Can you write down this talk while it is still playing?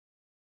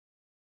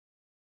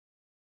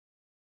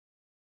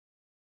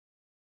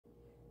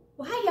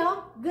Well, hey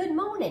y'all, good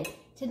morning.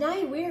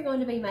 Today we're going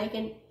to be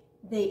making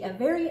a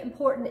very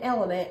important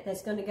element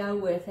that's going to go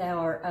with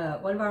our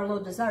one of our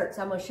little desserts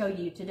I'm going to show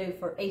you to do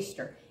for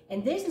Easter.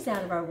 And this is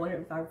out of one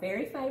of our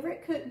very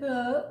favorite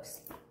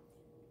cookbooks,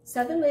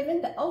 Southern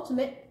Living, the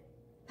Ultimate,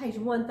 page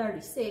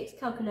 136,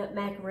 Coconut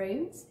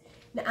Macaroons.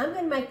 Now I'm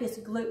going to make this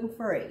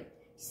gluten-free,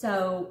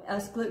 so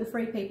us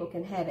gluten-free people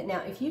can have it.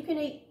 Now if you can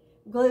eat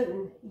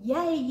gluten,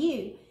 yay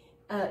you!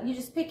 You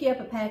just pick you up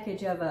a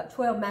package of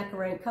 12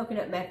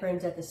 coconut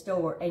macaroons at the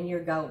store and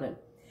you're golden.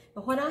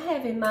 But what I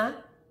have in my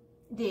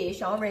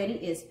dish already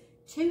is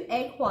 2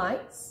 egg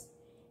whites,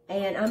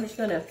 and I'm just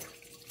going to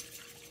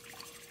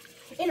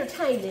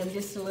entertain them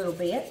just a little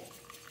bit.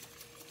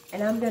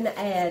 And I'm going to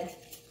add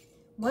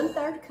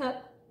 1/3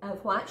 cup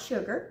of white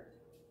sugar,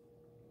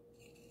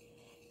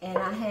 and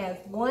I have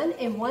 1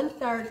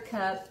 1/3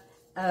 cup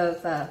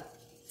of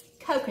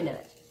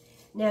coconut.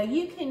 Now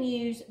you can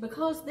use,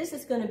 because this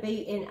is going to be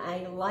in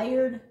a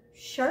layered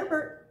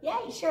sherbet,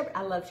 yay sherbet,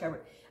 I love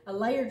sherbet, a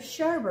layered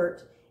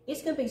sherbet,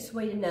 it's going to be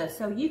sweet enough.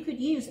 So you could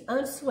use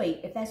unsweet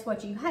if that's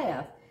what you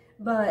have,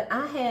 but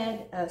I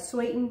had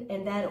sweetened,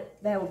 and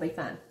that will be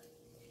fine.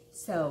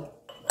 So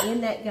in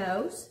that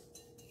goes.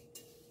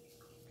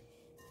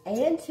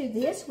 And to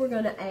this we're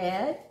going to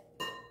add,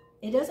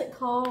 it doesn't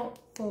call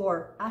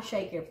for, I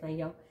shake everything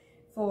y'all,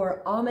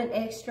 for almond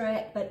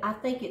extract, but I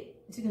think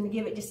it's going to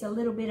give it just a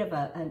little bit of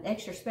an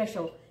extra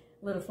special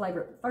little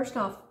flavor. First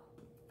off,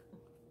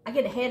 I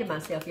get ahead of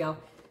myself, y'all.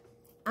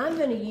 I'm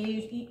going to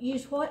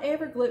use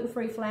whatever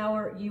gluten-free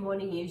flour you want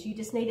to use. You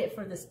just need it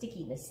for the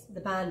stickiness, the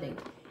binding.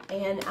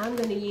 And I'm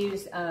going to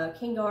use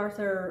King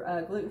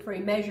Arthur gluten-free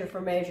measure for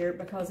measure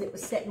because it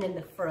was sitting in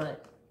the front.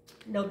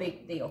 No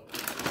big deal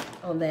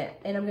on that.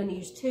 And I'm going to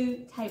use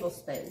 2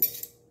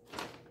 tablespoons.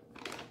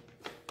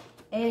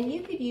 And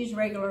you could use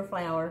regular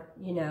flour,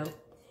 you know.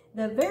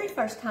 The very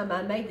first time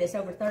I made this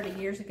over 30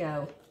 years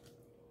ago,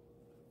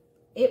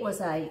 it was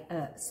a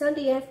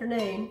Sunday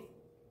afternoon,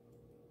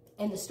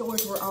 and the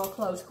stores were all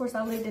closed. Of course,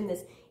 I lived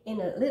in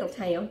a little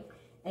town,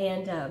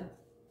 and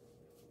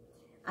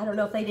I don't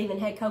know if they'd even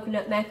had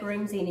coconut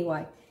macaroons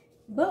anyway.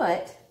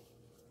 But,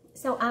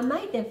 so I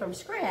made them from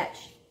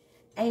scratch,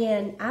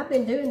 and I've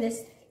been doing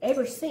this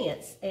ever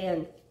since,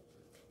 and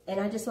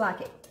I just like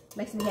it.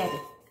 Makes me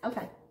happy.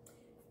 Okay,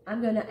 I'm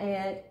going to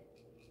add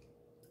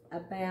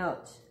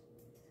about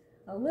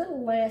a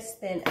little less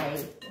than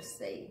let's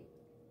see,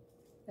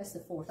 that's the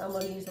 4th. I'm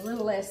going to use a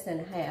little less than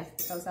a half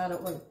because I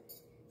don't want,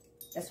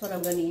 that's what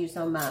I'm going to use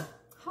on my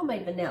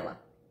homemade vanilla.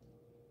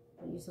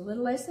 I'll use a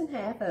little less than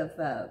half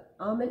of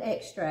almond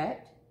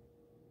extract.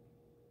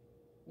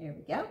 There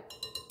we go.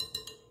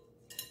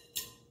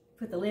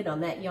 Put the lid on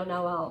that. You'll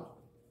know I'll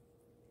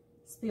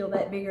spill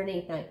that bigger than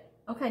anything.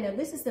 Okay, now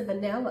this is the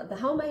vanilla, the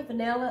homemade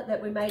vanilla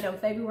that we made on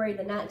February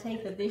the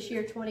 19th of this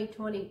year,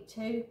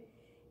 2022.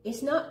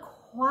 It's not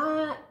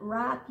quite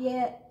ripe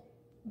yet,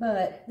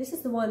 but this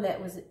is the one that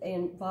was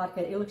in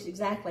vodka. It looks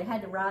exactly, I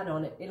had to write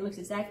on it, it looks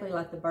exactly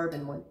like the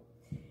bourbon one.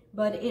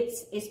 But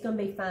it's going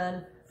to be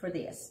fine for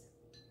this.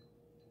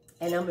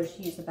 And I'm going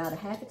to use about a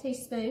 ½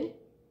 teaspoon.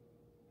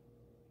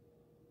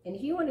 And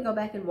if you want to go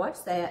back and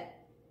watch that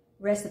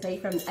recipe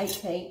from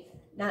the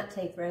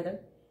 19th rather,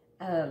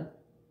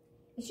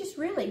 it's just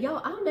really,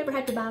 y'all, I'll never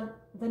have to buy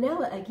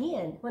vanilla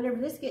again. Whenever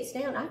this gets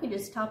down, I can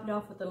just top it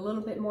off with a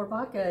little bit more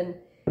vodka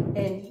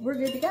and we're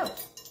good to go.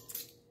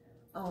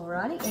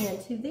 Alrighty,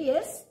 and to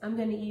this, I'm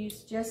going to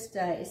use just,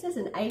 it says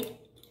 1/8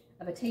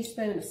 of a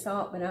teaspoon of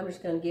salt, but I'm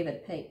just going to give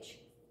it a pinch.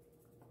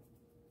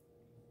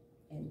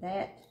 And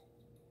that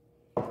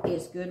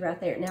is good right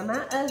there. Now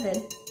my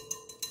oven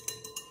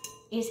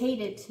is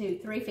heated to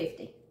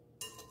 350.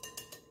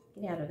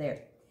 Get out of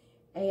there.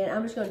 And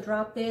I'm just going to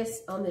drop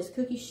this on this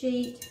cookie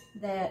sheet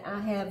that I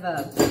have,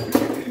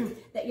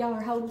 that y'all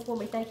are holding for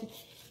me, thank you.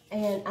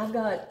 And I've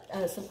got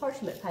some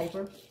parchment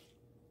paper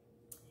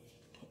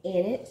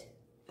in it.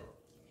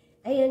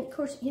 And of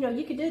course, you know,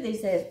 you could do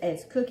these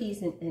as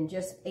cookies and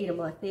just eat them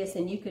like this.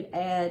 And you could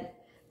add,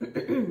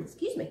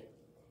 excuse me,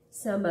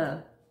 some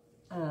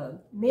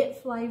mint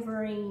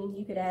flavoring.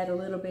 You could add a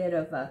little bit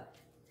of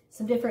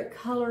some different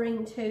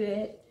coloring to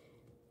it.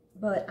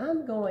 But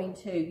I'm going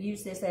to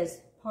use this as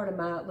part of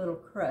my little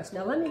crust.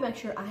 Now let me make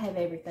sure I have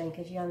everything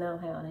because y'all know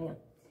how I am.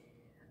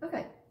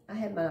 Okay, I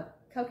have my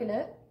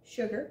coconut,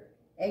 sugar,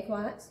 egg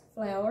whites,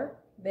 flour,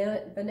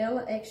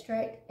 vanilla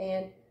extract,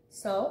 and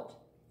salt.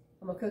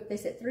 I'm going to cook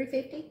this at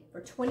 350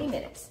 for 20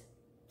 minutes.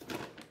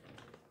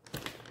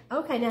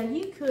 Okay, now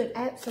you could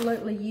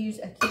absolutely use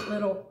a cute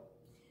little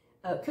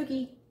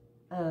cookie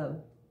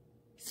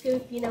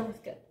scoop, you know,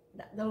 with the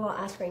little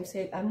ice cream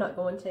scoop. I'm not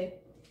going to.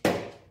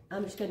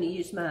 I'm just going to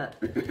use my,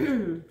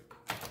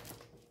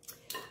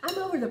 I'm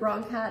over the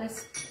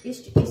bronchitis.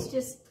 It's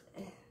just,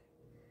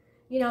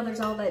 you know, there's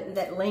all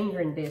that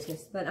lingering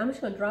business. But I'm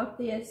just going to drop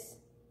this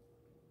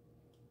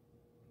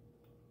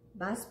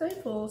by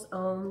spoonfuls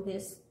on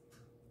this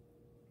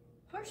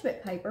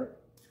parchment paper.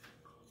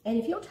 And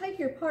if you'll take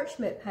your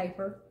parchment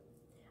paper,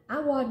 I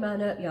wad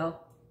mine up,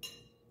 y'all.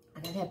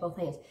 I gotta have both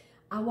hands.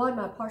 I wad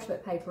my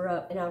parchment paper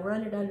up and I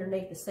run it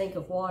underneath the sink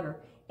of water,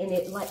 and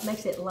it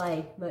makes it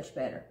lay much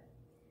better.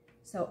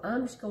 So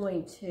I'm just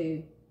going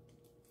to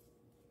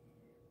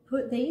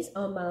put these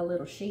on my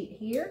little sheet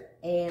here,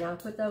 and I'll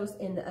put those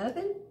in the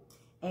oven,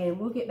 and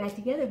we'll get back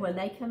together when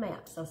they come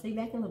out. So I'll see you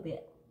back in a little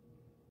bit.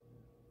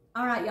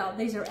 All right, y'all,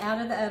 these are out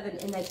of the oven,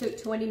 and they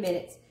took 20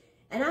 minutes.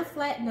 And I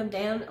flattened them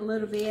down a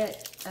little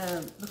bit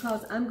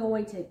because I'm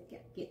going to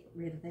get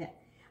rid of that.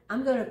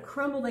 I'm going to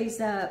crumble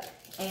these up,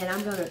 and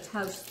I'm going to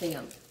toast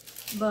them.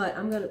 But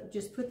I'm going to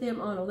just put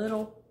them on a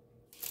little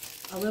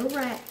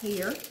rack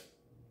here.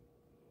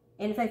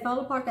 And if they fall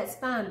apart, that's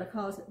fine,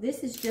 because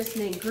this is just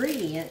an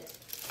ingredient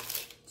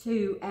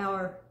to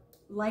our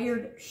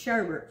layered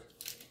sherbet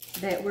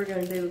that we're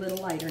going to do a little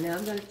later. Now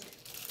I'm going to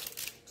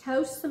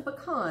toast some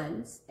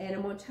pecans, and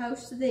I'm going to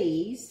toast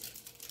these,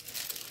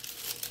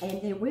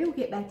 and then we'll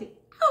get back to,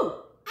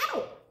 oh,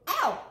 ow,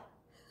 ow.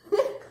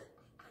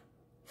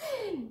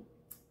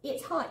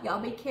 It's hot,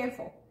 y'all, be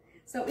careful.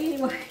 So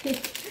anyway,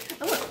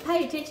 I'm going to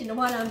pay attention to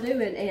what I'm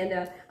doing,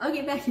 and I'll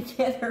get back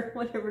together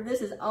whenever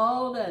this is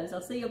all done. So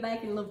I'll see you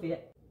back in a little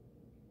bit.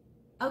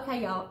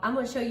 Okay, y'all, I'm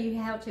going to show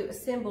you how to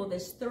assemble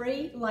this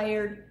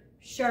 3-layered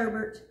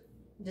sherbet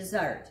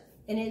dessert.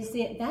 And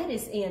that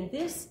is in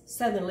this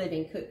Southern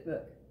Living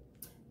cookbook.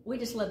 We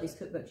just love these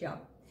cookbooks, y'all.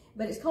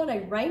 But it's called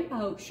a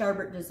rainbow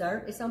sherbet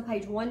dessert. It's on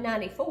page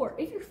 194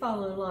 if you're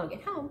following along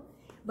at home.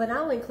 But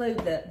I'll include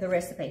the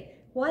recipe.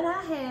 What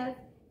I have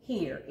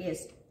here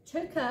is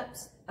 2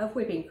 cups of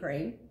whipping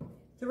cream,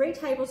 3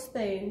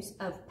 tablespoons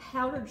of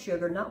powdered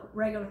sugar, not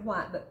regular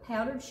white, but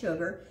powdered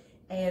sugar,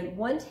 and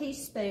 1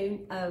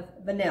 teaspoon of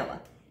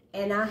vanilla.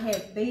 And I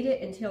have beat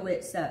it until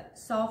it's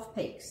soft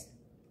peaks.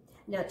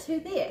 Now to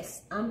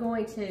this, I'm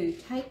going to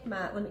take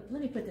my, let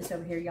me put this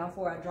over here, y'all,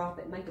 before I drop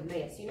it and make a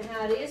mess. You know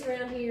how it is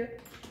around here?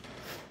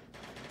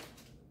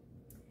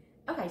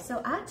 Okay,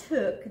 so I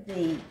took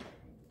the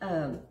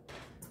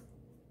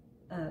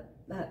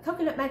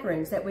coconut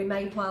macaroons that we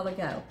made a while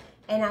ago,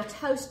 and I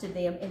toasted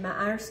them in my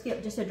iron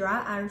skillet, just a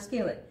dry iron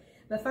skillet.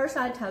 But first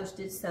I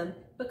toasted some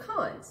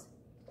pecans.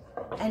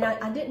 And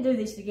I didn't do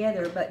these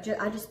together, but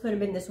I just put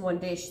them in this one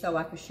dish so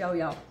I could show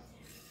y'all.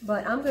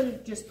 But I'm going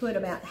to just put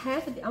about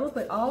half of I'm going to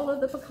put all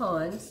of the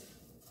pecans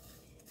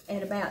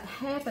and about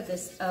half of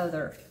this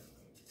other,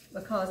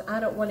 because I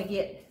don't want to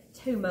get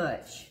too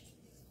much.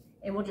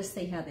 And we'll just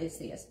see how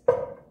this is.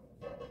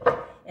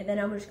 And then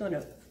I'm just going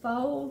to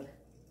fold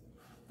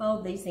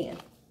these in.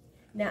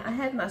 Now I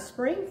have my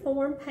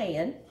springform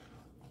pan,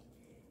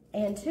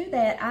 and to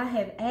that I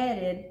have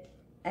added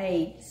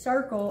a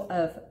circle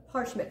of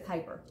parchment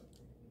paper.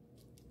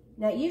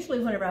 Now usually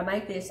whenever I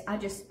make this, I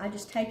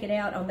just take it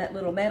out on that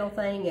little metal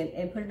thing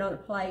and put it on a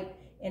plate,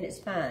 and it's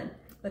fine.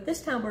 But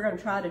this time we're going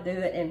to try to do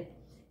it and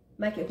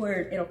make it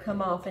where it'll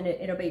come off, and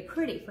it'll be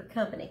pretty for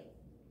company.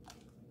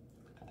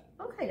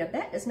 Okay, now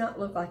that does not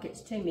look like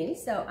it's too many,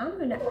 so I'm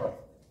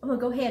gonna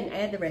go ahead and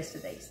add the rest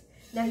of these.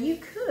 Now you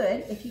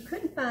could, if you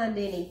couldn't find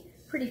any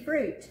pretty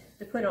fruit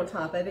to put on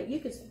top of it, you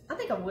could, I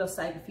think I will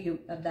save a few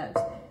of those.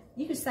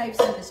 You could save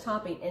some of this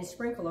topping and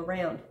sprinkle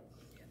around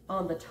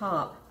on the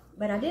top.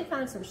 But I did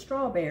find some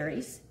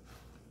strawberries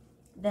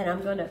that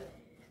I'm going to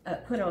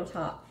put on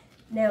top.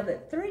 Now, the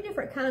 3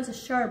 different kinds of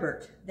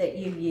sherbet that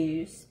you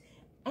use,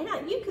 and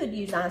you could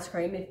use ice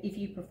cream if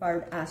you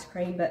preferred ice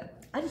cream,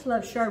 but I just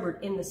love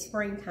sherbet in the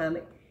springtime.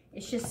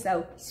 It's just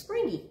so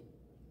springy.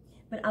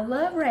 But I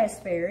love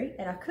raspberry,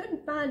 and I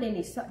couldn't find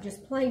any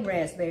just plain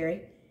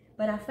raspberry,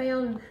 but I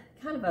found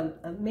kind of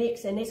a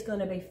mix, and it's going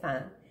to be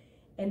fine.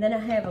 And then I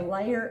have a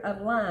layer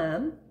of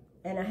lime,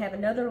 and I have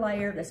another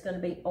layer that's going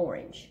to be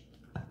orange.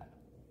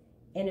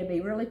 And it'll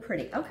be really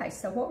pretty. Okay,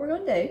 so what we're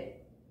going to do,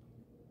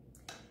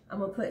 I'm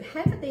going to put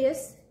half of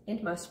this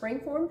into my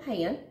springform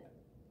pan.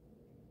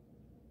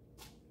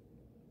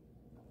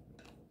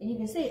 And you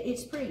can see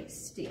it's pretty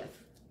stiff.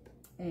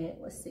 And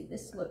let's see,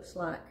 this looks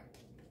like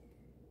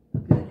a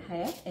good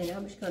half. And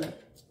I'm just going to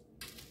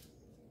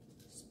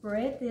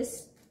spread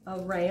this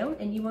around.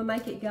 And you want to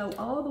make it go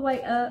all the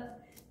way up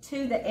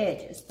to the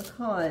edges,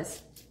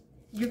 because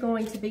you're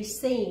going to be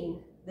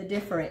seeing the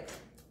different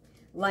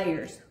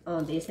layers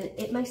on this, and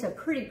it makes a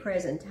pretty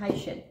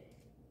presentation.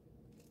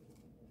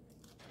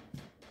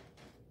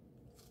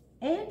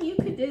 And you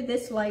could do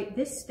this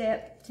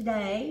step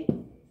today,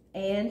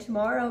 and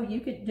tomorrow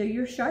you could do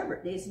your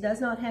sherbet. This does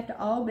not have to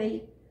all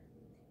be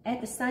at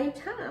the same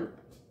time.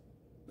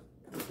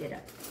 Let me get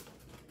up.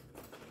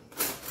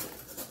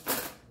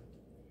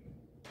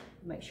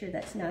 Make sure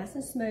that's nice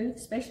and smooth,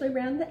 especially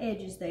around the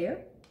edges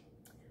there.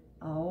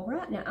 All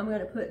right, now I'm going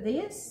to put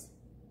this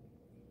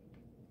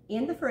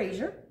in the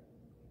freezer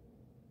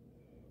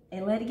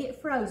and let it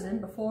get frozen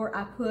before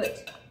I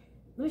put,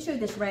 let me show you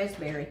this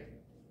raspberry.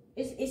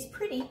 It's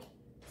pretty,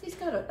 it's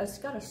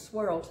got a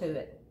swirl to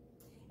it,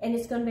 and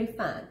it's going to be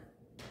fine.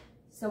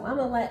 So I'm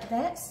going to let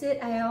that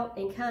sit out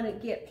and kind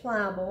of get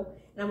pliable,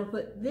 and I'm going to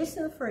put this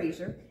in the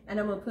freezer, and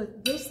I'm going to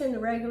put this in the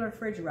regular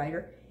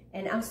refrigerator,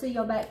 and I'll see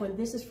y'all back when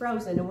this is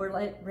frozen and we're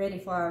ready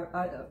for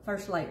our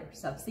first layer.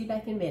 So see you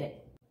back in a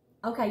minute.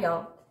 Okay,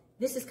 y'all,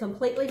 this is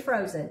completely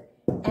frozen,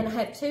 And I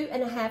have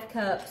 2½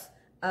 cups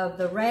of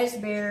the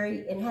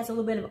raspberry, and it has a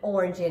little bit of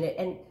orange in it.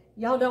 And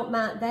y'all don't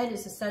mind, that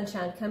is the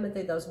sunshine coming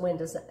through those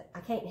windows. I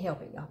can't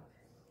help it, y'all.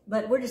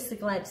 But we're just so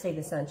glad to see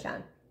the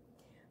sunshine.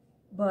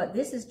 But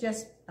this is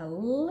just a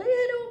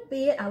little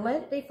bit, I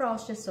let it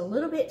defrost just a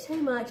little bit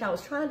too much. I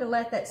was trying to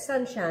let that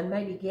sunshine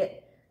maybe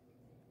get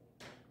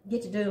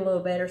to do a little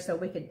better so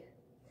we could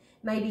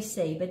maybe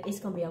see, but it's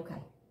gonna be okay.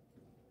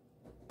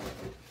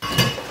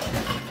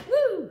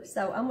 Woo!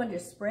 So I'm gonna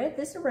just spread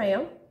this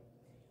around,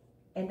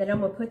 and then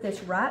I'm gonna put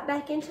this right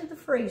back into the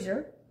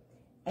freezer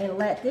and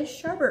let this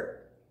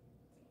sherbet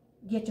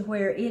get to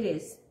where it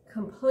is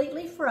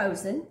completely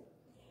frozen.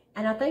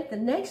 And I think the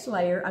next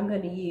layer I'm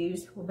going to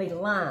use will be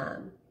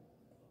lime.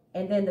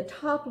 And then the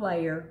top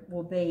layer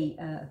will be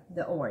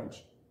the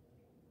orange.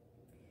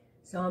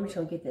 So I'm just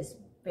going to get this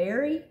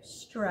very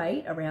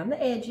straight around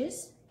the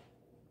edges.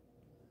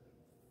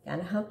 Kind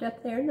of humped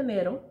up there in the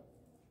middle.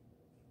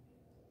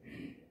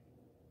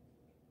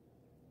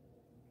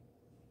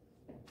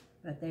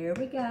 But there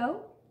we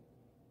go.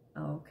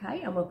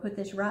 Okay, I'm going to put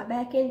this right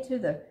back into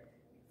the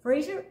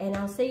freezer, and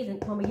I'll see you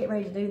when we get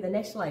ready to do the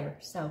next layer.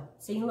 So,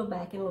 see you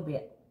back in a little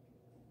bit.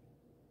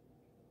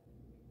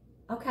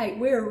 Okay,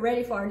 we're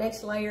ready for our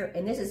next layer,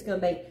 and this is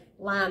going to be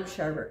lime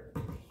sherbet.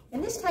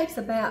 And this takes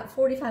about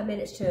 45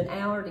 minutes to an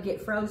hour to get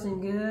frozen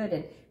good.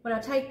 And when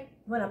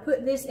I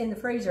put this in the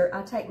freezer,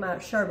 I take my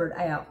sherbet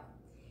out.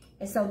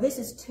 And so this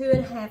is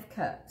 2½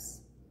 cups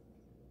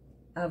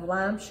of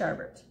lime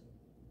sherbet.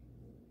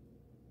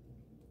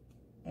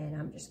 And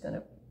I'm just going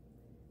to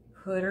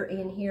put her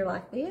in here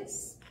like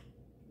this.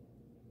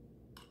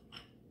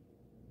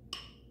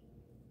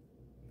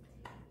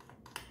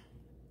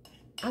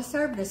 I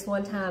served this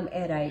one time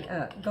at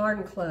a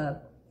garden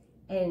club,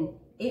 and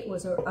it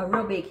was a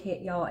real big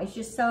hit, y'all. It's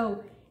just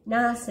so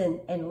nice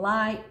and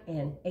light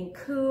and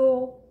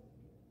cool.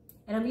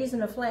 And I'm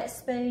using a flat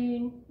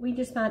spoon. We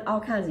just find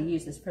all kinds of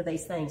uses for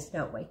these things,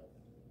 don't we?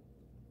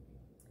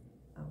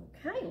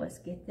 Okay, let's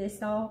get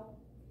this all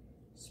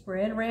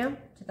spread around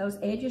to those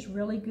edges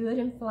really good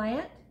and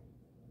flat.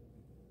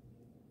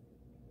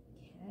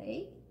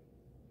 Okay.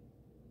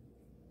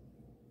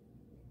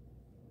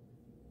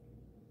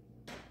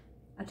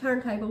 A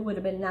turntable would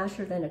have been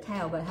nicer than a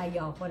towel, but hey,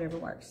 y'all, whatever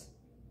works.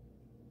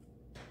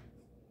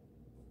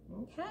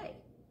 Okay.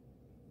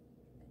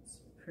 It's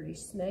pretty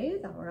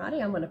smooth.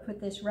 Alrighty, I'm going to put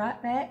this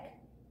right back.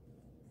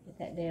 Get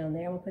that down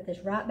there. I'm going to put this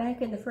right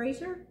back in the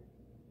freezer,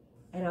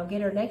 and I'll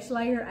get our next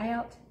layer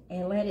out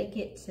and let it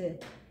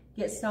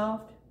get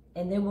soft,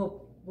 and then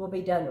we'll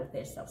be done with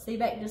this. So see you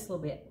back in just a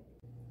little bit.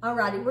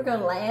 Alrighty, we're going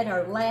to add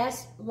our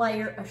last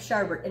layer of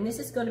sherbet, and this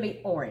is going to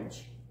be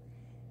orange.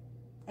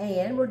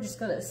 And we're just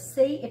going to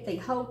see if the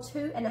whole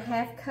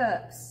 2½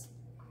 cups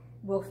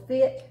will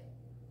fit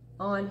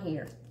on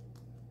here.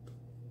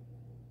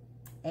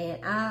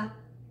 And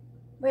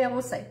well,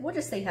 we'll see. We'll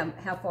just see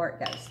how far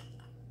it goes.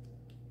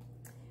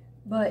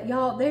 But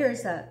y'all,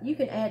 you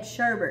can add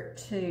sherbet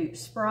to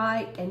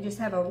Sprite and just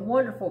have a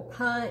wonderful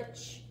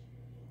punch.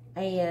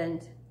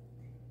 And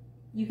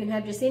you can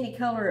have just any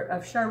color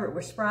of sherbet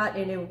with Sprite,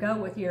 and it will go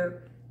with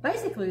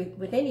basically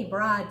with any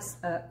bride's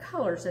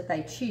colors that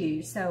they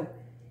choose. So,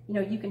 you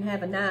know, you can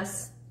have a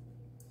nice,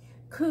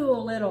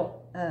 cool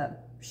little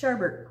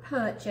sherbet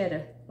punch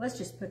let's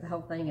just put the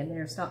whole thing in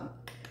there.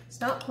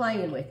 Stop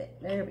playing with it.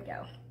 There we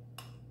go.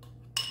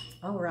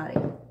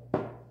 Alrighty.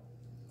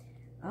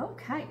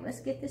 Okay, let's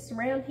get this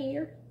around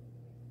here.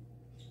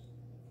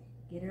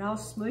 Get it all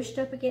smushed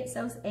up against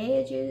those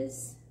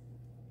edges.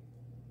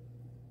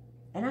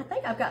 And I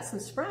think I've got some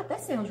Sprite.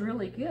 That sounds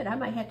really good. I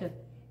might have to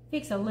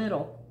fix a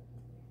little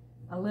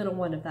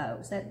one of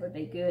those. That would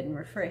be good and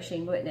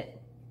refreshing, wouldn't it?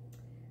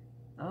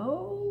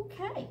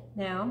 Okay,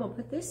 now I'm gonna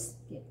get this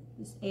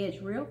edge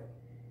real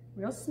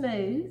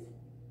smooth,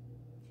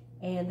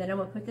 and then I'm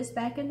gonna put this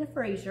back in the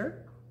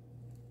freezer.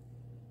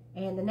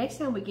 And the next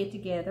time we get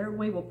together,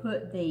 we will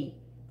put the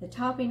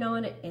topping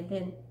on it, and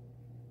then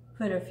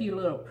put a few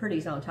little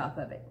pretties on top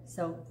of it.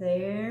 So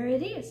there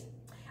it is.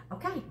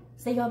 Okay,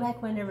 see y'all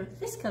back whenever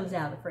this comes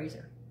out of the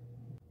freezer.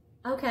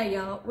 Okay,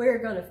 y'all, we're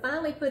gonna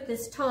finally put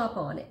this top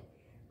on it.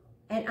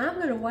 And I'm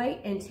gonna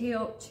wait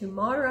until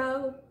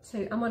tomorrow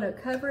I'm gonna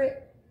cover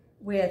it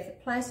with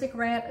plastic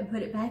wrap and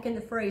put it back in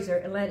the freezer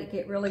and let it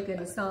get really good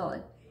and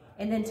solid.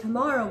 And then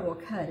tomorrow we'll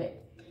cut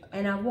it.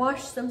 And I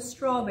washed some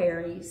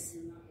strawberries,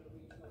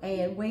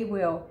 and we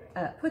will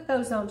put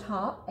those on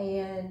top.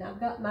 And I've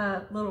got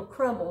my little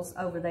crumbles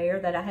over there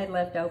that I had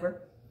left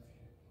over,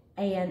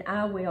 and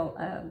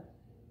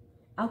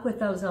I'll put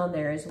those on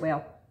there as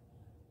well.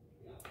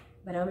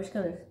 But I'm just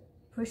gonna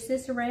push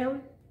this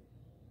around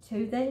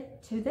to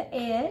the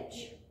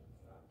edge.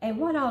 And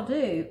what I'll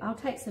do, I'll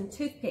take some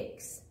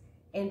toothpicks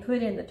and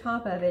put in the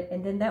top of it,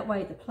 and then that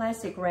way the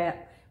plastic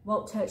wrap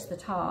won't touch the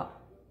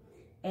top,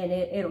 and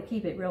it'll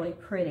keep it really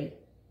pretty.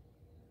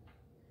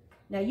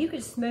 Now you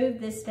could smooth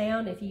this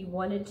down if you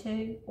wanted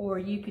to, or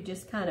you could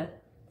just kind of,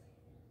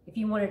 if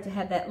you wanted to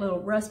have that little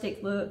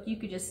rustic look, you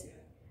could just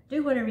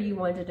do whatever you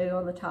wanted to do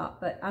on the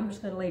top, but I'm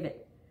just going to leave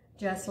it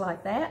just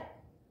like that.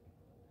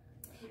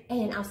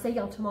 And I'll see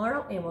y'all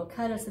tomorrow, and we'll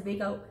cut us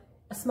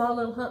a small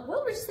little hump.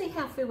 We'll just see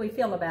how we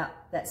feel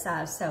about that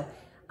size. So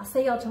I'll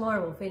see y'all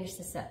tomorrow. We'll finish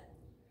this up.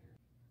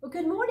 Well,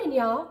 good morning,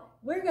 y'all.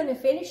 We're going to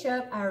finish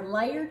up our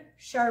layered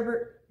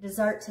sherbet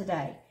dessert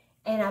today.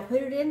 And I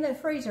put it in the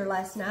freezer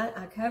last night.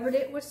 I covered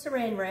it with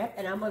saran wrap,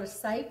 and I'm going to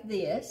save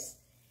this.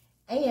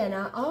 And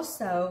I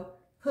also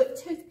put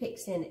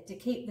toothpicks in it to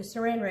keep the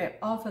saran wrap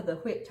off of the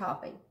whipped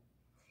topping.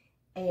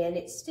 And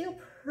it's still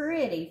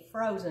pretty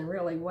frozen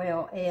really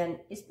well, and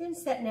it's been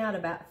sitting out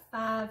about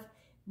 5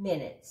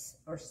 minutes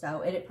or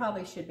so, and it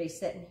probably should be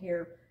sitting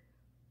here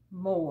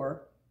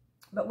more,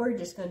 but we're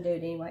just going to do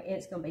it anyway, and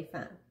it's going to be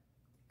fine.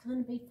 It's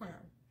going to be fine.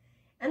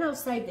 And I'll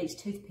save these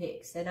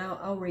toothpicks, and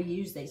I'll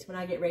reuse these when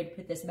I get ready to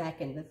put this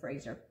back in the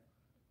freezer.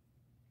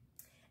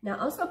 Now,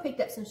 I also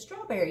picked up some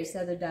strawberries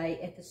the other day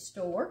at the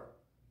store,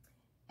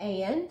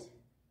 and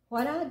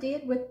what I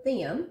did with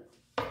them,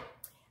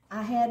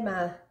 I had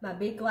my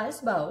big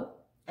glass bowl,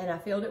 and I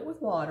filled it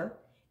with water,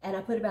 and I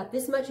put about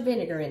this much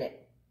vinegar in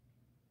it.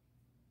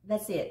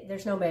 That's it.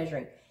 There's no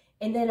measuring.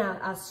 And then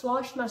I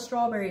sloshed my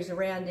strawberries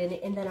around in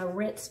it, and then I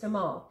rinsed them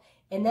off.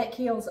 And that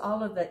kills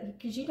all of the,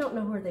 because you don't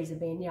know where these have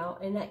been, y'all,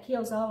 and that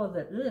kills all of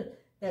the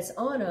that's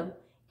on them.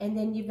 And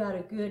then you've got a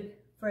good,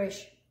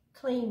 fresh,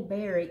 clean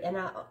berry. And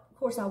of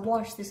course, I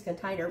washed this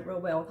container real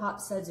well with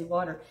hot, sudsy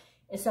water.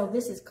 And so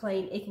this is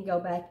clean. It can go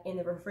back in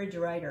the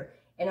refrigerator,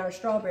 and our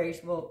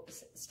strawberries will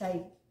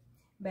stay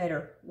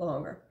better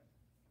longer.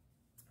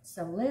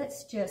 So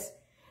let's just,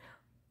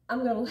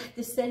 I'm going to let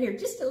this sit here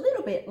just a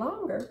little bit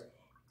longer.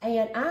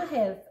 And I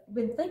have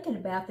been thinking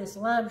about this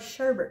lime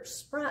sherbet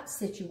Sprite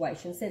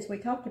situation since we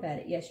talked about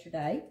it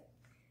yesterday.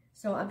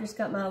 So I've just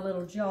got my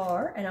little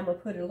jar, and I'm going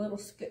to put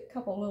a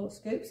couple little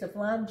scoops of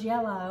lime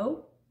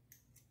jello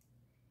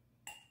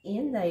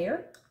in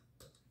there.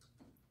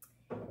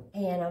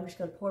 And I'm just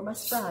going to pour my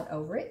Sprite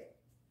over it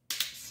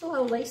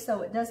slowly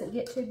so it doesn't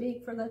get too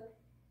big for the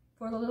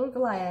little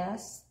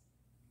glass.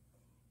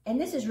 And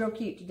this is real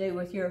cute to do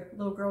with your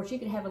little girls. You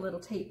could have a little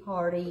tea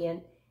party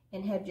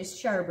and have just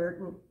sherbet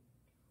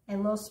and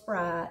a little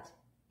Sprite,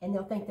 and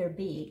they'll think they're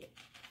big.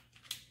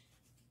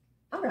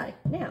 All right,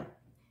 now,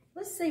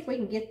 let's see if we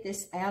can get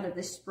this out of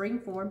this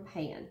springform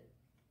pan.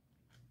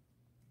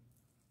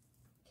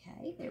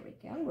 Okay, there we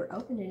go. We're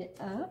opening it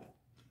up.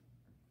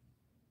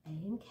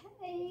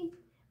 Okay.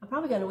 I'm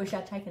probably going to wish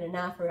I'd taken a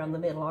knife around the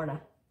middle, aren't I?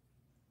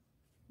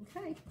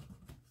 Okay.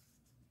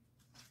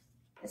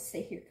 Let's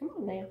see here. Come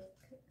on now.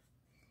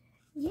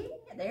 Yeah,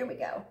 there we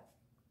go.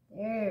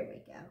 There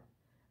we go.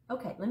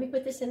 Okay, let me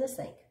put this in the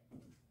sink.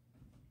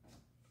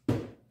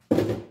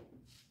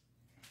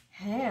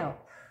 How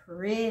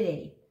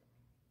pretty.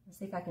 Let's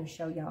see if I can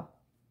show y'all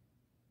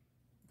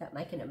without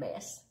making a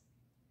mess.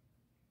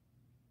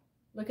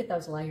 Look at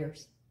those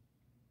layers.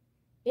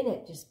 Isn't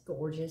it just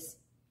gorgeous?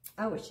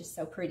 Oh, it's just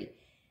so pretty.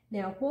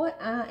 Now, what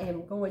I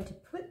am going to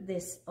put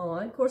this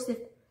on, of course,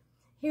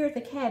 here at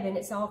the cabin,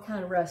 it's all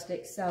kind of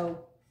rustic,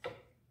 so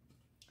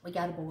we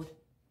got a board.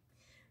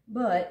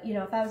 But, you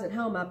know, if I was at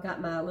home, I've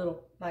got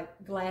my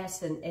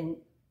glass and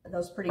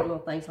those pretty little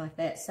things like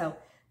that. So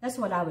that's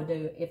what I would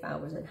do if I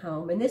was at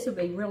home. And this would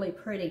be really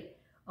pretty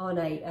on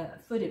a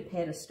footed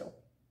pedestal.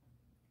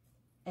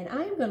 And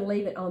I am going to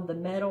leave it on the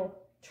metal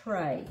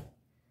tray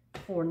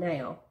for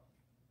now.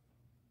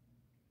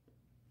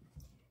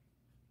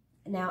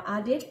 Now,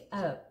 I did,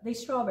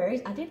 these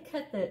strawberries, I did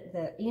cut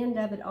the end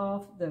of it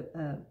off,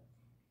 the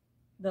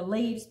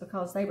leaves,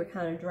 because they were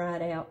kind of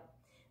dried out.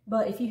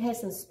 But if you had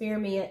some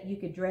spearmint, you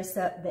could dress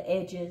up the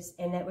edges,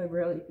 and that would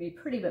really be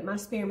pretty. But my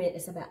spearmint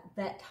is about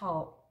that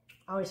tall,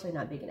 obviously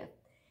not big enough.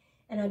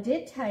 And I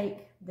did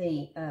take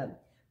the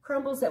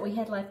crumbles that we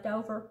had left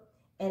over,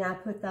 and I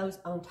put those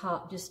on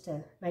top just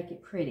to make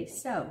it pretty.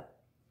 So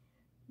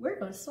we're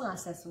going to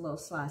slice us a little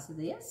slice of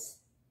this.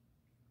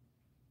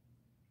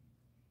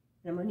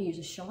 And I'm going to use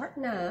a sharp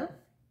knife.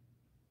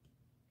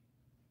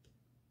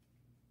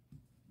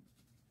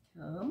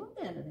 Come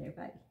on out of there,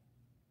 baby.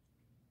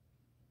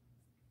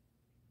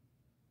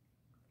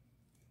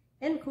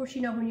 And of course,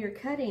 you know, when you're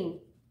cutting,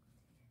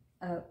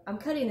 I'm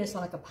cutting this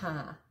like a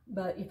pie,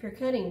 but if you're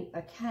cutting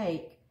a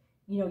cake,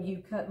 you know,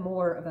 you cut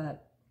more of a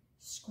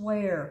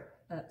square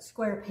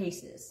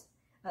pieces.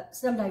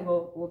 Someday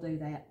we'll do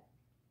that.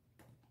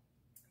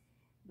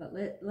 But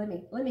let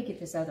me get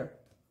this other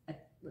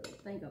little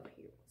thing over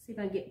here. See if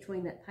I can get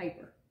between that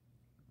paper.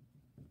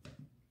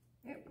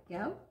 There we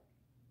go.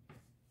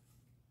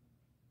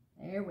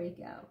 There we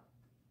go.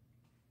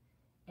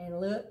 And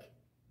look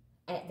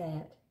at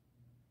that.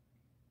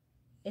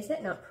 Is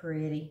that not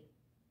pretty?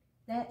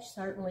 That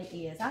certainly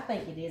is. I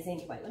think it is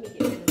anyway. Let me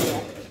get rid of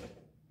that.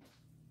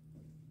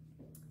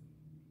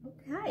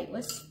 Okay,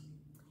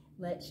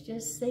 let's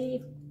just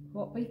see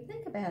what we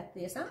think about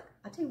this.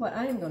 I tell you what,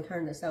 I am going to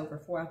turn this over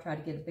before I try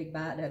to get a big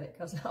bite of it,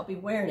 because I'll be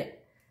wearing it.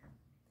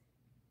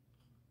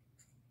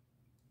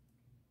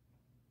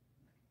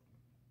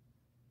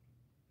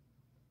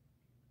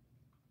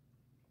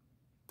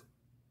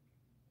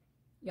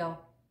 Y'all,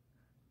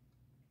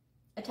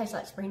 it tastes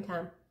like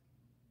springtime.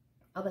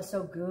 Oh, that's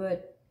so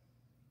good.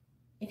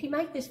 If you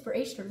make this for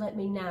Easter, let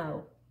me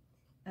know.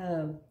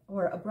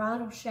 Or a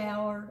bridal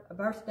shower, a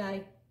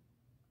birthday.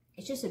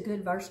 It's just a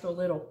good, versatile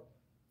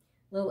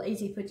little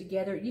easy put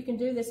together. You can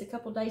do this a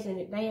couple days in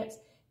advance.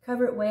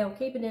 Cover it well,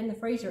 keep it in the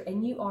freezer,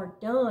 and you are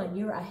done.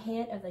 You're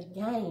ahead of the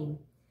game.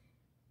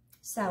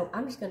 So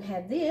I'm just going to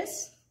have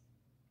this,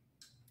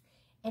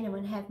 and I'm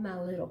going to have my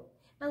little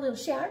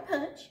shower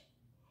punch.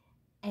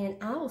 And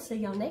I will see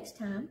y'all next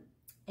time.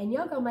 And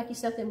y'all go make you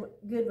something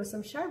good with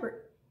some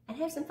sherbet and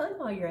have some fun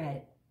while you're at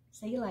it.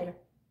 See you later.